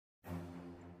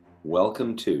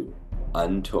Welcome to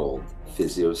Untold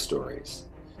Physio Stories,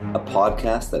 a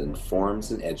podcast that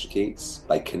informs and educates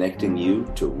by connecting you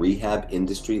to rehab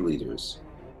industry leaders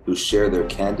who share their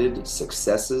candid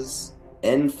successes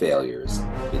and failures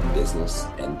in business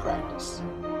and practice.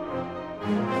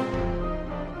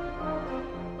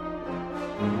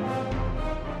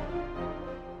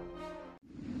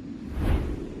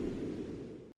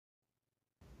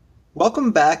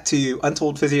 Welcome back to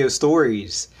Untold Physio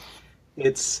Stories.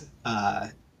 It's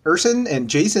Urson and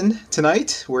Jason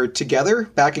tonight. We're together,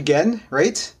 back again,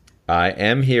 right? I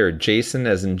am here. Jason,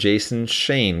 as in Jason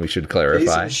Shane, we should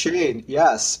clarify. Jason Shane,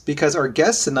 yes, because our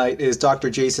guest tonight is Dr.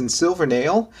 Jason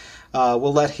Silvernail.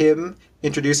 We'll let him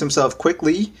introduce himself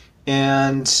quickly,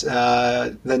 and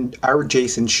then our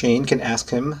Jason Shane can ask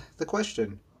him the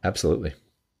question. Absolutely.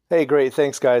 Hey, great.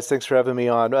 Thanks, guys. Thanks for having me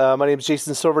on. My name is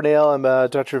Jason Silvernail. I'm a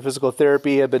doctor of physical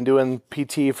therapy. I've been doing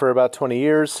PT for about 20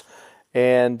 years,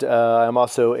 and I'm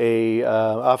also a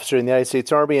officer in the United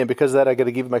States Army. And because of that, I got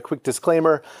to give you my quick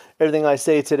disclaimer. Everything I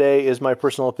say today is my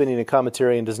personal opinion and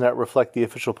commentary and does not reflect the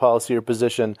official policy or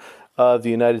position of the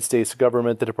United States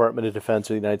government, the Department of Defense,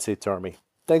 or the United States Army.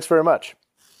 Thanks very much.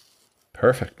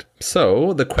 Perfect.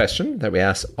 So the question that we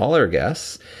ask all our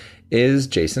guests is,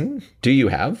 Jason, do you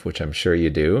have, which I'm sure you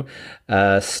do,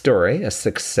 a story, a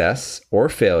success or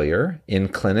failure in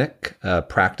clinic,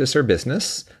 practice, or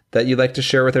business that you'd like to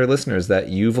share with our listeners that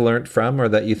you've learned from or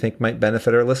that you think might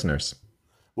benefit our listeners?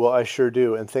 Well, I sure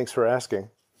do, and thanks for asking.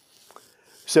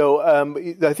 So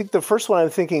I think the first one I'm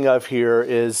thinking of here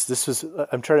is,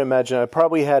 I'm trying to imagine, I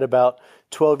probably had about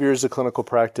 12 years of clinical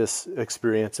practice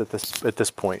experience at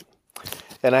this point.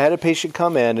 And I had a patient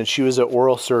come in, and she was an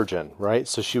oral surgeon, right?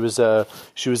 So she was a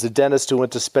dentist who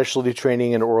went to specialty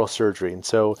training in oral surgery, and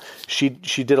so she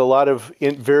did a lot of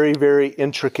very, very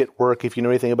intricate work. If you know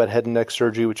anything about head and neck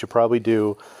surgery, which you probably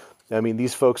do, I mean,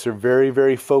 these folks are very,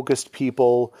 very focused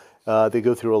people. They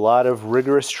go through a lot of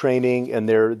rigorous training, and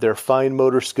their fine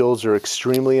motor skills are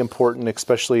extremely important,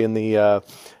 especially in the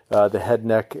head,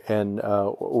 neck, and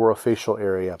orofacial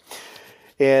area.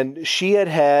 And she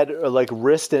had like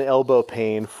wrist and elbow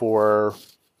pain for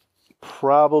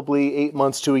probably 8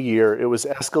 months to a year. It was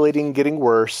escalating, getting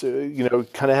worse.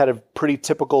 Kind of had a pretty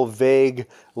typical vague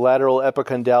lateral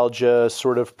epicondylgia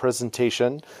sort of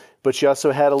presentation. But she also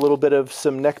had a little bit of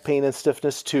some neck pain and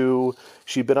stiffness too.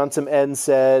 She'd been on some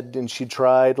NSAID, and she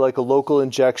tried like a local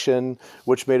injection,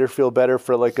 which made her feel better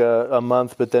for like a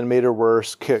month, but then made her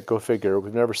worse. Go figure.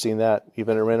 We've never seen that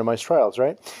even in randomized trials,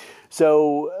 right?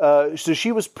 So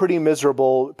she was pretty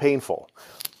miserable, painful.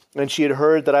 And she had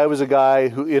heard that I was a guy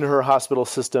who in her hospital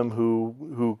system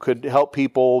who could help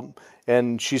people.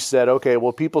 And she said, okay,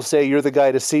 well, people say you're the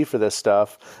guy to see for this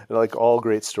stuff. And like all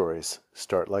great stories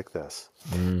start like this.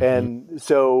 Mm-hmm. And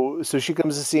so she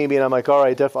comes to see me, and I'm like, all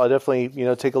right, I'll definitely,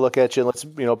 take a look at you, and let's,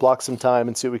 block some time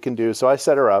and see what we can do. So I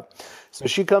set her up. So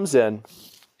she comes in,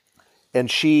 and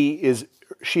she is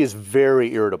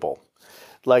very irritable.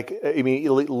 Like, I mean,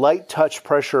 light touch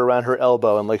pressure around her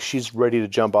elbow, and like she's ready to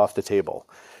jump off the table.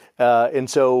 And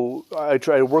so I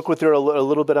tried to work with her a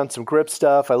little bit on some grip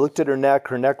stuff. I looked at her neck.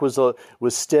 Her neck was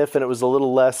stiff, and it was a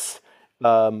little less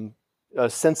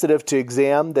sensitive to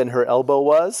exam than her elbow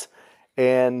was.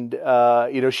 And,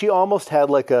 she almost had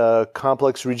like a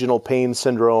complex regional pain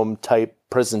syndrome type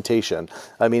presentation.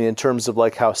 I mean, in terms of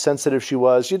like how sensitive she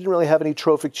was. She didn't really have any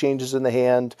trophic changes in the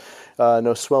hand,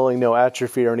 no swelling, no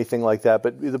atrophy or anything like that.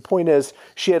 But the point is,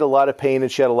 she had a lot of pain,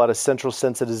 and she had a lot of central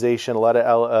sensitization, a lot of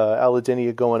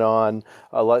allodynia going on,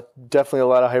 definitely a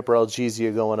lot of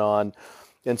hyperalgesia going on.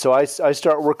 And so I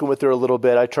start working with her a little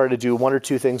bit. I try to do one or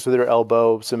two things with her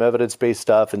elbow, some evidence-based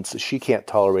stuff, and so she can't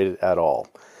tolerate it at all.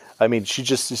 I mean,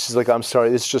 she's like, I'm sorry,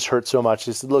 this just hurts so much.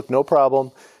 She said, look, no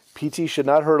problem. PT should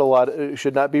not hurt a lot. It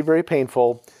should not be very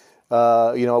painful.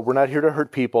 We're not here to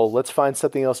hurt people. Let's find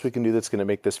something else we can do that's going to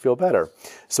make this feel better.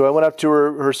 So I went up to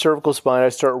her cervical spine. I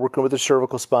started working with her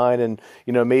cervical spine, and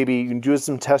maybe you can do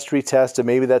some retest, and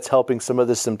maybe that's helping some of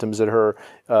the symptoms at her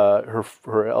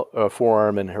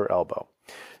forearm and her elbow.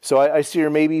 So I see her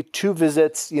maybe 2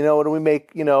 visits, and we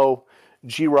make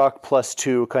G-Rock plus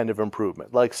 2 kind of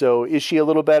improvement. Like, so is she a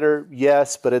little better?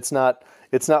 Yes, but it's not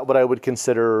what I would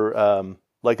consider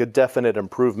like a definite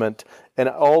improvement. And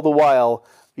all the while,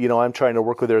 I'm trying to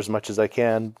work with her as much as I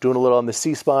can, doing a little on the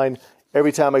C-spine.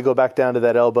 Every time I go back down to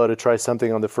that elbow to try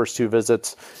something on the first 2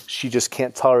 visits, she just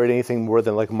can't tolerate anything more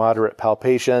than like moderate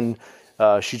palpation.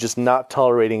 She's just not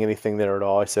tolerating anything there at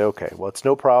all. I say, okay, well, it's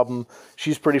no problem.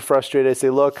 She's pretty frustrated. I say,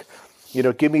 look,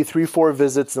 give me 3-4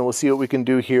 visits, and we'll see what we can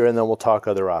do here, and then we'll talk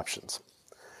other options.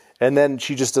 And then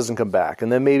she just doesn't come back.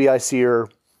 And then maybe I see her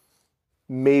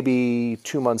maybe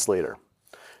 2 months later.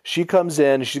 She comes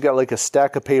in, she's got like a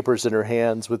stack of papers in her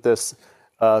hands with this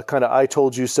kind of "I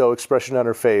told you so" expression on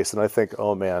her face. And I think,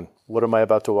 oh man, what am I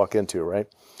about to walk into, right?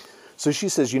 So she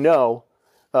says, you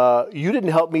didn't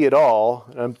help me at all.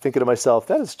 And I'm thinking to myself,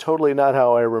 that is totally not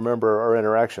how I remember our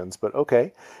interactions, but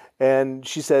okay. And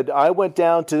she said, I went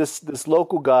down to this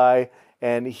local guy,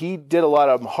 and he did a lot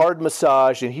of hard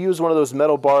massage, and he used one of those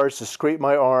metal bars to scrape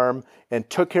my arm and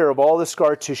took care of all the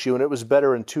scar tissue, and it was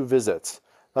better in 2 visits.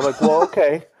 I'm like, well,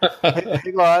 okay,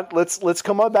 hang on, let's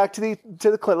come on back to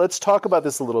the clinic. Let's talk about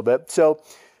this a little bit. So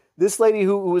this lady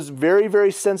who was very,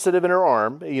 very sensitive in her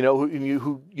arm,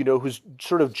 whose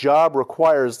sort of job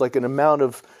requires like the amount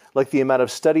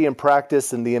of study and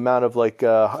practice and the amount of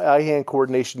eye-hand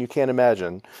coordination you can't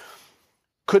imagine,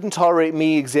 couldn't tolerate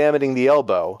me examining the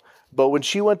elbow. But when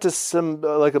she went to some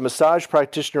a massage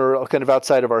practitioner kind of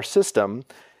outside of our system,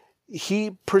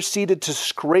 he proceeded to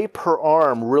scrape her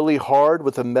arm really hard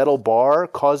with a metal bar,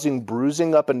 causing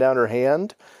bruising up and down her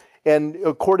hand. And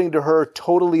according to her,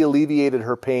 totally alleviated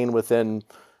her pain within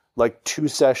 2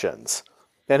 sessions,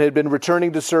 and had been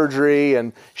returning to surgery.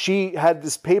 And she had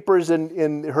these papers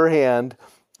in her hand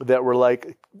that were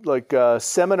like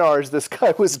seminars this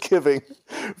guy was giving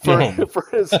for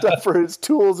his stuff, for his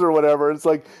tools or whatever. It's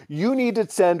like, you need to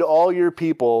send all your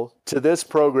people to this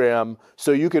program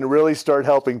so you can really start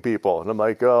helping people. And I'm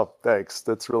like, oh, thanks.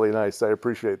 That's really nice. I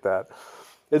appreciate that.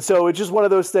 And so it's just one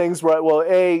of those things where,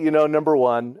 number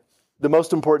one, the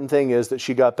most important thing is that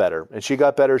she got better. And she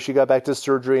got better. She got back to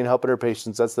surgery and helping her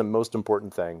patients. That's the most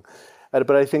important thing.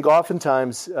 But I think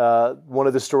oftentimes one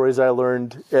of the stories I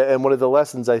learned, and one of the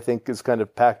lessons I think is kind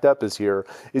of packed up is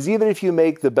even if you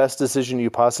make the best decision you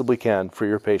possibly can for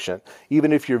your patient,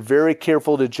 even if you're very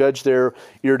careful to judge their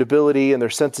irritability and their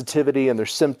sensitivity and their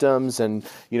symptoms, and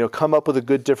come up with a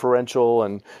good differential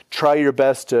and try your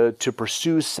best to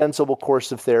pursue sensible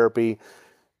course of therapy,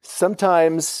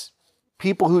 sometimes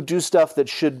people who do stuff that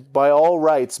should by all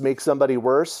rights make somebody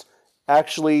worse,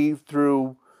 actually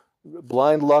through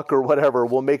blind luck or whatever,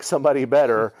 will make somebody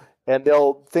better, and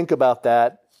they'll think about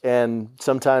that. And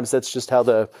sometimes that's just how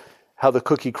the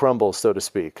cookie crumbles, so to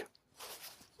speak.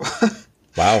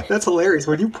 Wow. That's hilarious.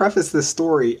 When you preface this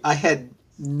story, I had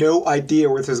no idea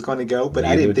where this was going to go, but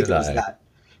I didn't think it was that.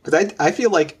 Because I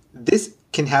feel like this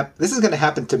is going to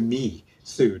happen to me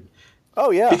soon.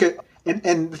 Oh yeah. Because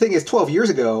and the thing is, 12 years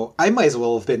ago, I might as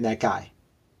well have been that guy.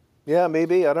 Yeah,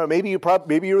 maybe. I don't know. Maybe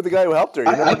you were the guy who helped her.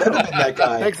 I could have been that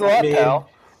guy. Thanks a lot, pal.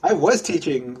 I was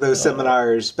teaching those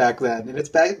seminars back then, and it's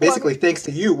basically thanks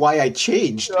to you why I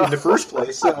changed in the first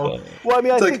place. So, well, I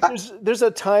mean, I think there's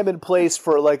a time and place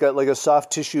for like a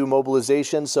soft tissue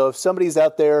mobilization. So if somebody's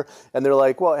out there and they're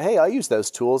like, well, hey, I use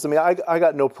those tools. I mean, I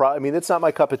got no problem. I mean, it's not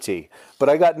my cup of tea, but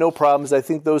I got no problems. I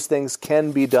think those things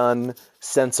can be done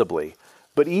sensibly.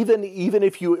 But even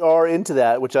if you are into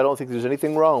that, which I don't think there's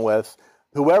anything wrong with,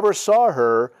 whoever saw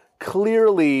her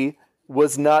clearly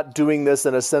was not doing this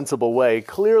in a sensible way,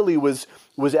 clearly was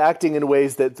acting in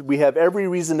ways that we have every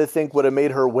reason to think would have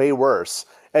made her way worse.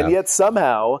 And yet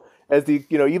somehow, as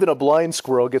even a blind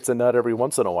squirrel gets a nut every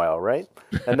once in a while, right?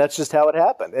 And that's just how it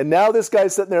happened. And now this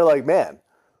guy's sitting there like, man,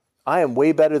 I am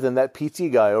way better than that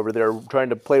PT guy over there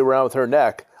trying to play around with her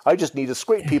neck. I just need to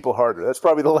scrape people harder. That's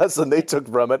probably the lesson they took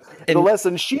from it. And the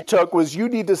lesson she took was, you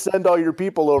need to send all your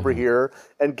people over here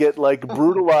and get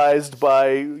brutalized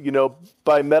by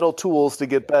metal tools to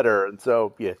get better. And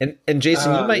so, yeah. And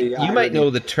Jason, you might know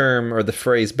the term or the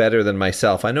phrase better than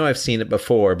myself. I know I've seen it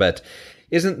before, but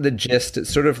isn't the gist,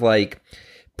 it's sort of like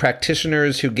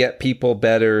practitioners who get people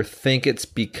better think it's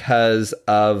because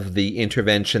of the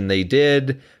intervention they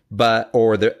did,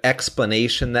 or the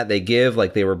explanation that they give,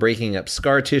 like they were breaking up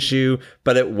scar tissue,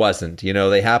 but it wasn't.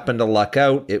 They happened to luck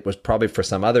out. It was probably for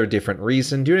some other different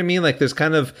reason. Do you know what I mean? Like there's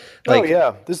kind of like... Oh,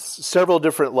 yeah. There's several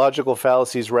different logical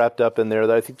fallacies wrapped up in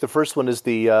there. I think the first one is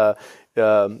the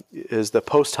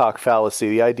post hoc fallacy,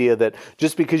 the idea that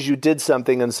just because you did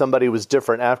something and somebody was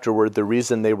different afterward, the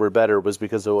reason they were better was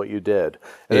because of what you did.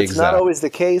 And It's not always the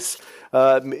case.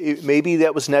 Maybe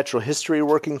that was natural history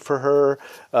working for her.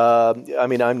 I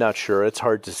mean, I'm not sure. It's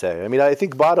hard to say. I mean, I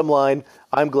think bottom line,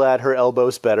 I'm glad her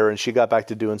elbow's better and she got back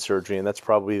to doing surgery, and that's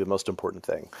probably the most important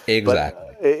thing.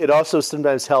 Exactly. But it also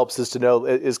sometimes helps is to know,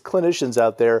 as clinicians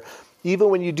out there, even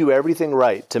when you do everything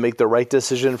right to make the right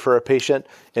decision for a patient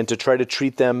and to try to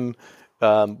treat them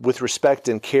with respect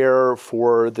and care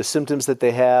for the symptoms that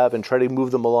they have and try to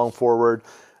move them along forward,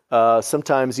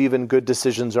 sometimes even good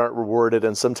decisions aren't rewarded,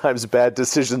 and sometimes bad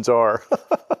decisions are.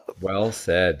 Well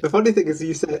said. The funny thing is,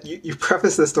 you said you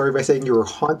prefaced this story by saying you were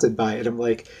haunted by it. I'm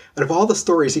like, out of all the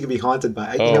stories you could be haunted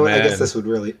by, you Oh, know what? I guess man. this would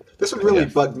really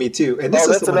Yes. bug me too. And this is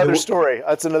that's the one another who- story.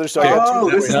 That's another story. I got two Oh,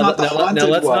 for this is you. not the Now haunted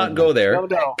let's one. not go there,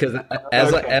 No. because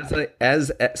Okay.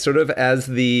 as sort of as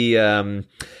the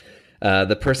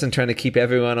person trying to keep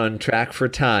everyone on track for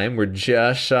time, we're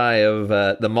just shy of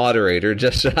the moderator,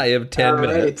 just shy of 10 All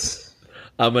minutes. right.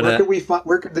 I'm Where gonna. could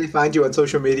where could they find you on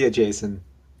social media, Jason?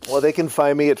 Well, they can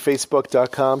find me at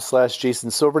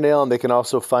facebook.com/Jason Silvernail, and they can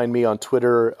also find me on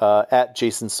Twitter at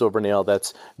Jason Silvernail.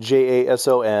 That's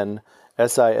JASONSILVERNAIL,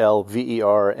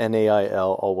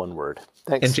 all one word.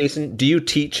 Thanks. And Jason, do you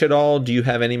teach at all? Do you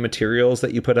have any materials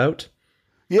that you put out?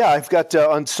 Yeah, I've got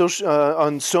on social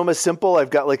on Soma Simple. I've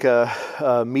got like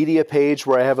a media page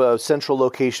where I have a central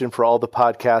location for all the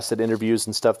podcasts and interviews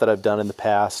and stuff that I've done in the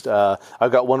past.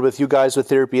 I've got one with you guys with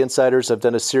Therapy Insiders. I've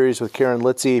done a series with Karen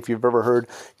Litzy. If you've ever heard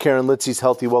Karen Litzy's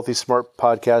Healthy, Wealthy, Smart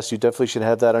podcast, you definitely should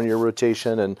have that on your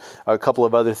rotation. And a couple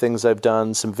of other things I've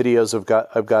done. Some videos I've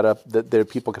got up that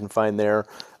people can find there,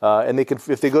 and they can,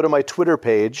 if they go to my Twitter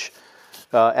page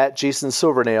at Jason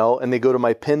Silvernail and they go to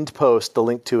my pinned post, the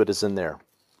link to it is in there.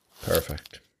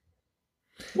 Perfect.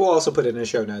 We'll also put it in the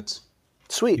show notes.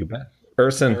 Sweet. You bet.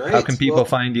 Urson, All right. how can people Well-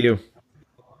 find you?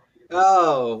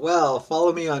 Oh, well,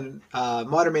 follow me on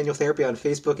Modern Manual Therapy on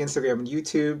Facebook, Instagram, and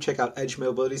YouTube. Check out Edge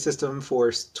Mobility System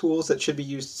for tools that should be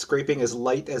used scraping as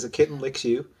light as a kitten licks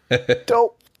you.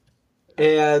 Dope.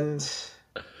 And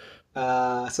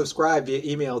subscribe via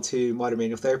email to Modern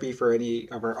Manual Therapy for any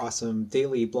of our awesome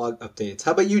daily blog updates.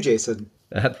 How about you, Jason?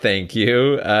 Thank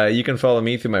you. You can follow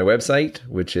me through my website,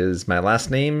 which is my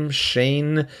last name,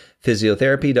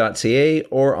 ShanePhysiotherapy.ca,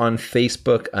 or on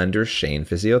Facebook under Shane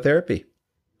Physiotherapy.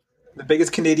 The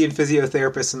biggest Canadian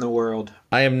physiotherapist in the world.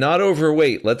 I am not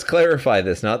overweight. Let's clarify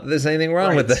this. Not that there's anything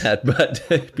wrong with Right. that, but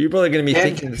people are going to be And-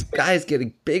 thinking this guy's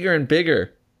getting bigger and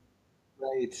bigger.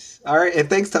 Right. All right. And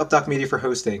thanks to UpDoc Media for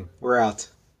hosting. We're out.